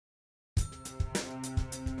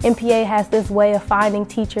MPA has this way of finding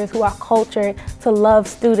teachers who are cultured to love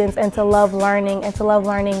students and to love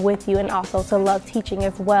learning with you, and also to love teaching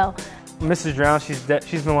as well. Mrs. Drown, she's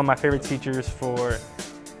been one of my favorite teachers for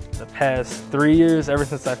the past 3 years, ever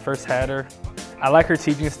since I first had her. I like her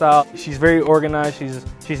teaching style. She's very organized,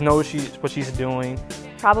 she knows what she's doing.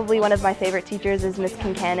 Probably one of my favorite teachers is Miss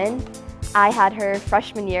Kincannon. I had her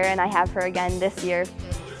freshman year and I have her again this year.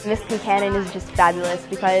 Miss Kincannon is just fabulous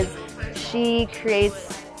because she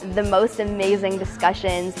creates the most amazing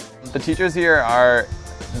discussions. The teachers here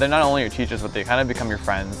they're not only your teachers, but they kind of become your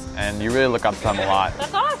friends, and you really look up to them a lot.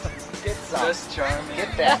 That's awesome. Get some. Just charm.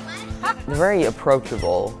 Get that. They're very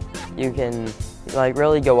approachable. You can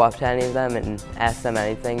really go up to any of them and ask them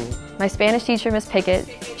anything. My Spanish teacher, Miss Pickett,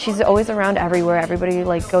 she's always around everywhere. Everybody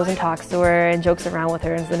goes and talks to her and jokes around with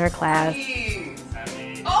her and is in her class.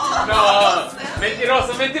 No,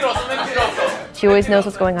 mentiroso, mentiroso, mentiroso. She always knows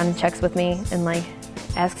what's going on and checks with me and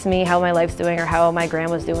asks me how my life's doing or how my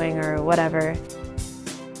grandma's doing or whatever.